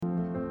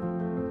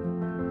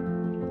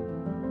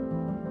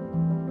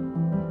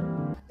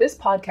This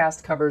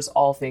podcast covers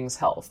all things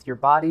health, your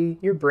body,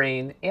 your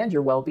brain, and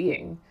your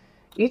well-being.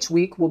 Each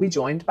week, we'll be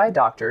joined by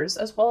doctors,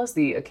 as well as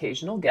the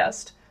occasional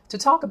guest, to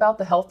talk about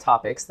the health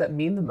topics that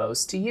mean the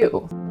most to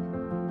you.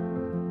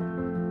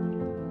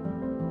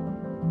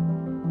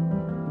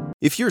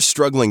 If you're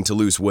struggling to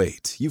lose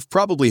weight, you've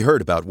probably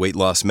heard about weight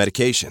loss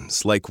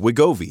medications like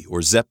Wegovy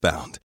or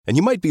Zepbound, and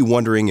you might be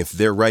wondering if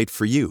they're right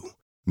for you.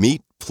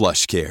 Meet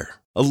PlushCare,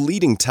 a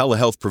leading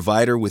telehealth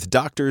provider with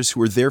doctors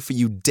who are there for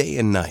you day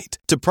and night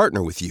to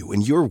partner with you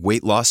in your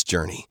weight loss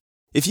journey.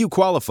 If you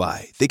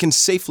qualify, they can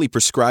safely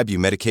prescribe you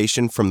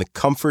medication from the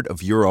comfort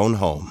of your own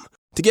home.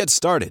 To get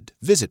started,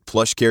 visit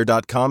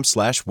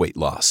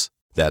plushcare.com/weightloss.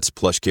 That's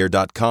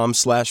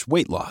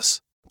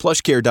plushcare.com/weightloss.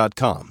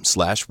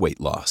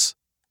 plushcare.com/weightloss.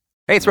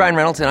 Hey, it's Ryan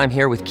Reynolds, and I'm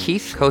here with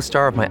Keith,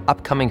 co-star of my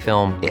upcoming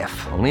film,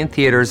 If, only in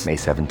theaters May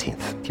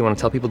 17th. Do you want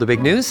to tell people the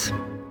big news?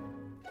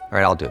 All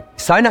right, I'll do it.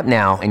 Sign up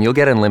now and you'll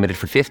get unlimited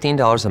for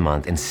 $15 a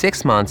month and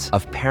 6 months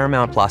of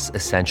Paramount Plus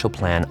Essential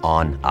Plan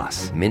on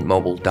us.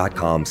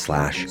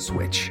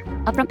 MintMobile.com/switch.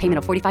 Upfront payment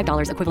of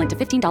 $45 equivalent to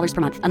 $15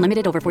 per month.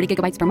 Unlimited over 40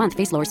 gigabytes per month.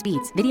 Face lower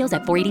speeds. Videos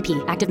at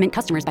 480p. Active Mint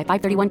customers by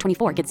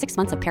 531.24 get 6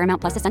 months of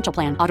Paramount Plus Essential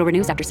Plan. Auto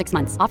renews after 6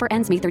 months. Offer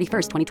ends May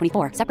 31st,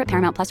 2024. Separate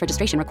Paramount Plus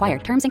registration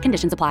required. Terms and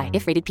conditions apply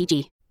if rated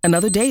PG.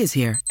 Another day is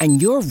here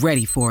and you're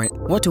ready for it.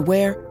 What to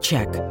wear?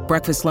 Check.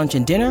 Breakfast, lunch,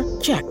 and dinner?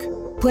 Check.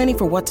 Planning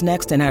for what's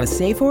next and how to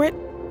save for it?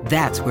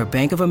 That's where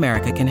Bank of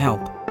America can help.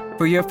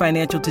 For your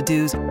financial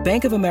to-dos,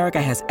 Bank of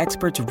America has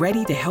experts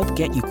ready to help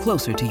get you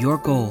closer to your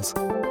goals.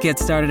 Get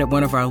started at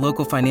one of our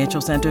local financial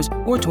centers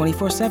or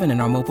 24/7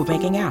 in our mobile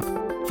banking app.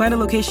 Find a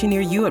location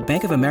near you at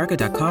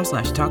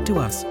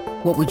bankofamerica.com/talktous.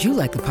 What would you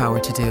like the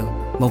power to do?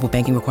 Mobile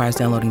banking requires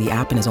downloading the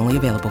app and is only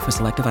available for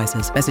select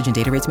devices. Message and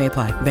data rates may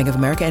apply. Bank of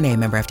America N.A.,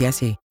 member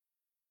FDIC.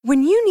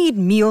 When you need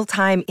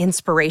mealtime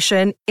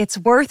inspiration, it's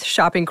worth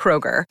shopping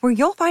Kroger, where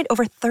you'll find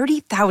over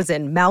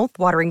 30,000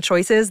 mouth-watering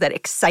choices that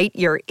excite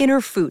your inner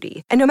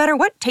foodie. And no matter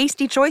what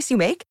tasty choice you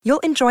make, you'll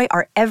enjoy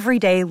our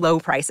everyday low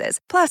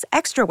prices, plus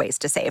extra ways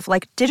to save,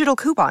 like digital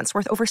coupons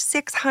worth over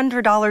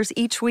 $600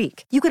 each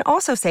week. You can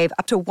also save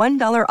up to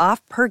 $1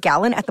 off per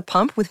gallon at the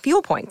pump with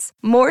fuel points.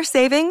 More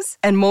savings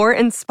and more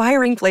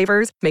inspiring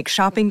flavors make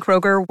shopping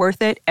Kroger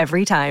worth it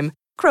every time.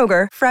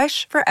 Kroger,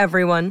 fresh for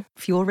everyone.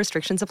 Fuel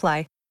restrictions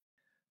apply.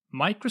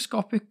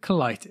 Microscopic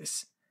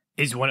colitis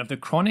is one of the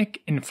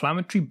chronic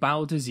inflammatory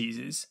bowel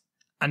diseases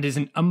and is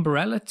an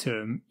umbrella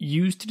term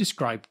used to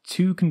describe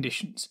two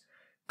conditions,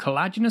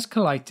 collagenous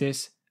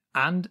colitis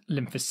and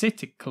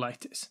lymphocytic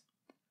colitis.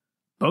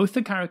 Both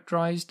are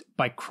characterized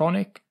by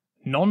chronic,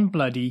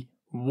 non-bloody,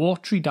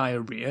 watery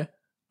diarrhea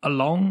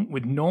along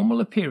with normal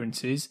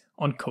appearances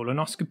on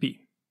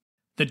colonoscopy.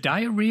 The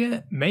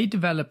diarrhea may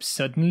develop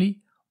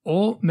suddenly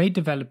or may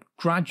develop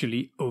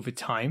gradually over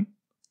time,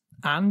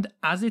 and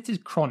as it is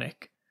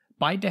chronic,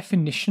 by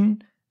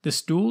definition, the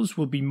stools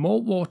will be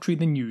more watery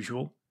than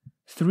usual,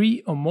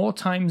 3 or more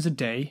times a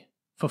day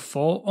for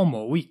 4 or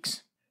more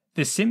weeks.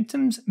 The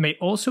symptoms may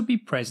also be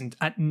present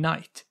at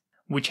night,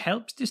 which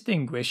helps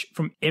distinguish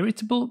from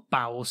irritable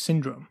bowel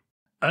syndrome.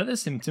 Other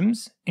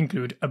symptoms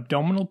include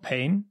abdominal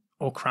pain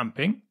or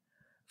cramping,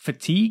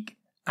 fatigue,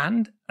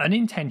 and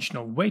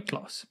unintentional weight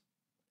loss.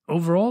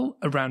 Overall,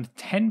 around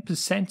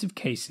 10% of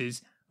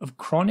cases of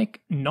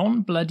chronic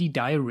non-bloody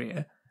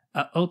diarrhea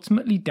are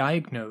ultimately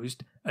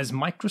diagnosed as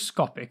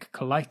microscopic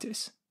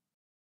colitis.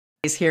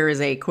 Here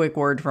is a quick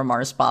word from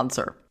our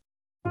sponsor.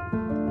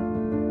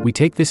 We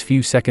take this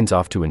few seconds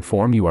off to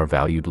inform you, our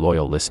valued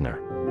loyal listener,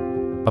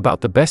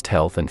 about the best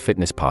health and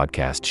fitness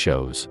podcast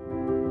shows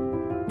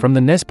from the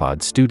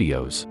Nezpod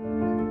studios.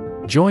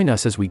 Join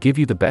us as we give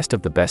you the best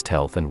of the best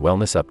health and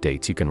wellness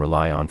updates you can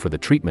rely on for the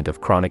treatment of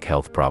chronic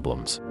health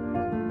problems.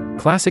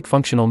 Classic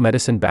functional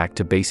medicine back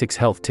to basics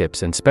health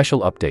tips and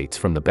special updates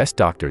from the best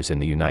doctors in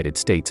the United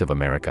States of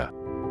America.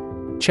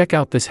 Check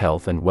out this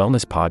health and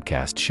wellness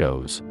podcast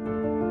shows.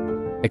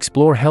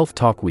 Explore Health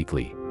Talk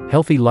Weekly,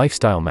 Healthy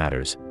Lifestyle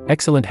Matters,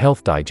 Excellent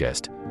Health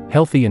Digest,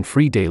 Healthy and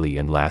Free Daily,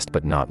 and last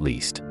but not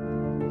least,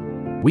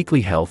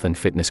 Weekly Health and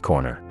Fitness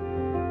Corner.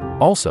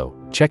 Also,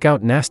 check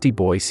out Nasty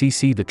Boy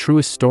CC, the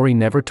truest story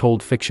never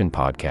told fiction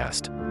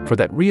podcast, for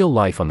that real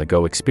life on the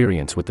go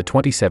experience with the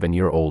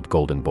 27-year-old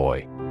golden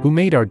boy who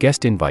made our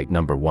guest invite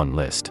 #1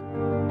 list.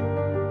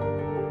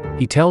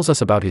 He tells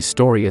us about his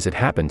story as it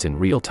happens in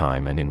real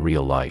time and in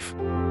real life.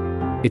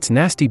 It's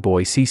Nasty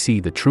Boy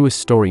CC, the truest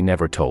story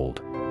never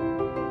told.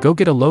 Go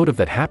get a load of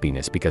that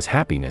happiness, because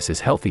happiness is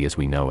healthy as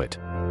we know it.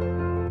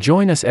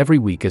 Join us every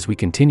week as we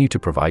continue to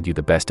provide you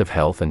the best of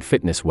health and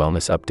fitness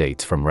wellness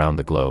updates from around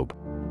the globe.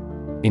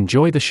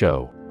 Enjoy the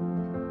show.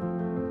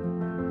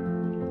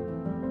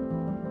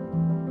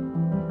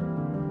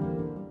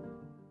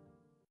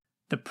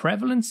 The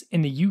prevalence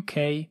in the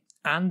UK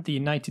and the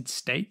United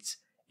States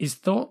is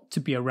thought to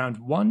be around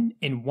 1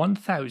 in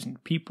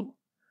 1,000 people,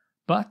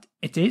 but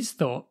it is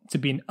thought to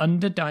be an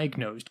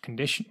underdiagnosed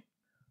condition.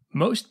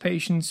 Most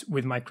patients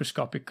with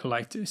microscopic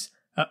colitis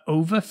are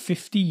over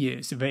 50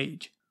 years of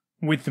age,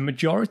 with the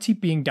majority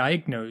being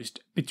diagnosed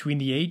between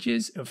the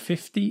ages of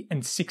 50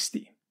 and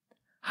 60.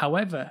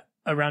 However,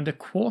 around a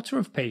quarter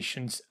of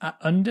patients are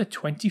under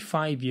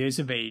 25 years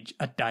of age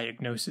at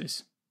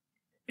diagnosis.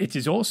 It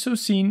is also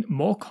seen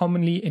more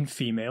commonly in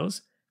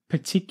females,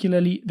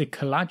 particularly the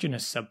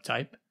collagenous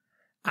subtype,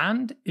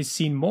 and is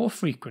seen more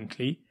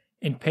frequently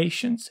in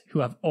patients who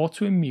have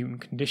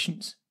autoimmune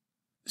conditions.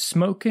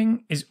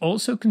 Smoking is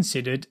also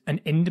considered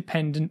an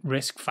independent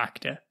risk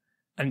factor,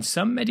 and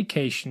some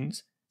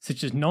medications,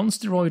 such as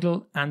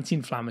non-steroidal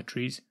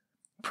anti-inflammatories,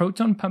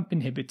 proton pump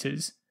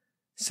inhibitors,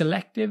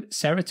 selective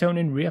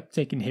serotonin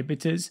reuptake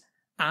inhibitors,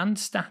 and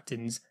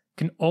statins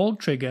can all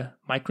trigger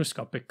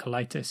microscopic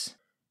colitis.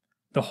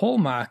 The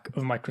hallmark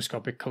of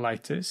microscopic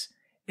colitis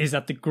is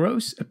that the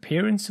gross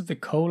appearance of the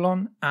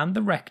colon and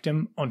the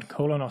rectum on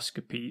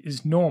colonoscopy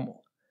is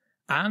normal,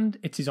 and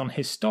it is on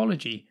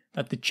histology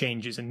that the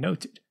changes are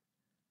noted.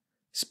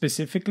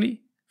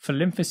 Specifically, for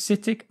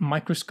lymphocytic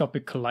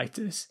microscopic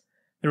colitis,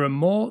 there are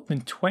more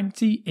than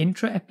 20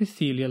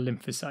 intraepithelial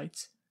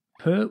lymphocytes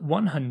per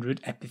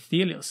 100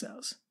 epithelial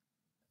cells.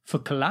 For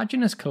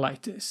collagenous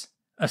colitis,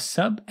 a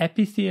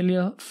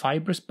subepithelial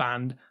fibrous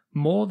band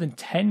more than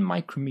 10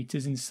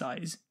 micrometers in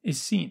size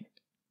is seen.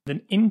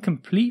 An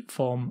incomplete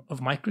form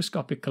of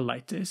microscopic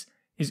colitis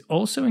is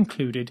also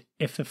included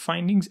if the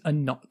findings are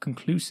not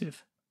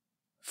conclusive.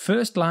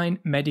 First-line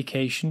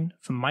medication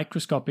for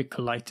microscopic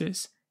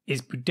colitis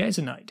is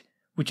budesonide,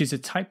 which is a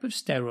type of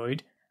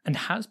steroid and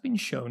has been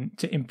shown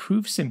to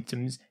improve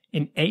symptoms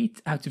in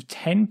 8 out of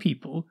 10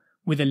 people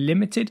with a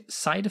limited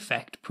side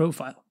effect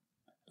profile.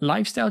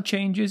 Lifestyle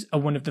changes are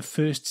one of the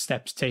first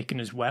steps taken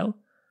as well,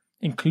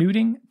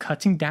 including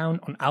cutting down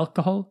on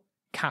alcohol,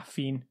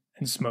 caffeine,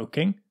 and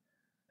smoking,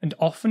 and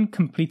often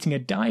completing a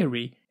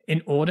diary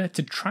in order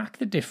to track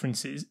the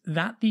differences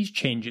that these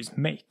changes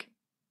make.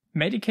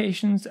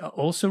 Medications are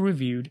also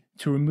reviewed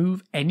to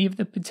remove any of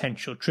the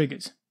potential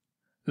triggers.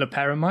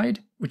 Loperamide,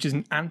 which is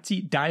an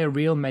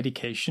anti-diarrheal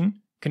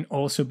medication, can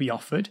also be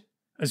offered,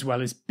 as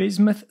well as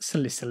bismuth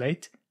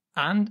salicylate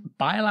and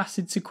bile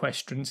acid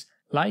sequestrants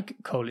like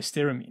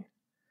cholestyramine.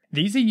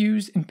 These are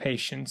used in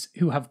patients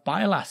who have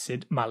bile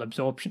acid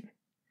malabsorption.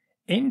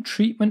 In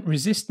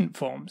treatment-resistant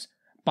forms,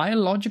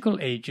 biological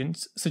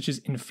agents such as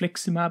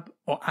infliximab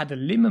or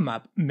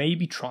adalimumab may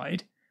be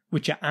tried,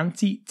 which are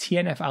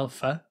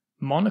anti-TNF-alpha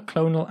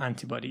monoclonal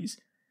antibodies,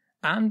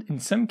 and in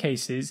some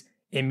cases,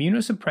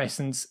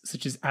 immunosuppressants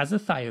such as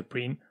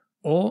azathioprine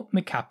or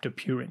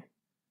mercaptopurine.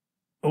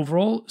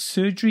 Overall,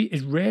 surgery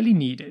is rarely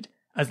needed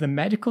as the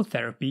medical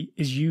therapy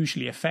is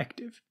usually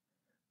effective,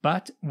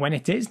 but when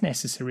it is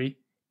necessary,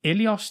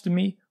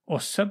 ileostomy or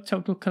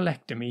subtotal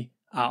colectomy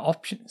are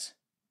options.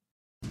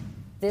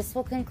 This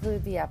will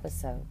conclude the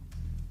episode.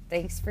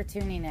 Thanks for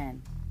tuning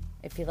in.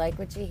 If you like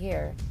what you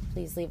hear,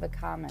 please leave a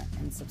comment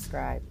and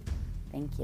subscribe. Thank you.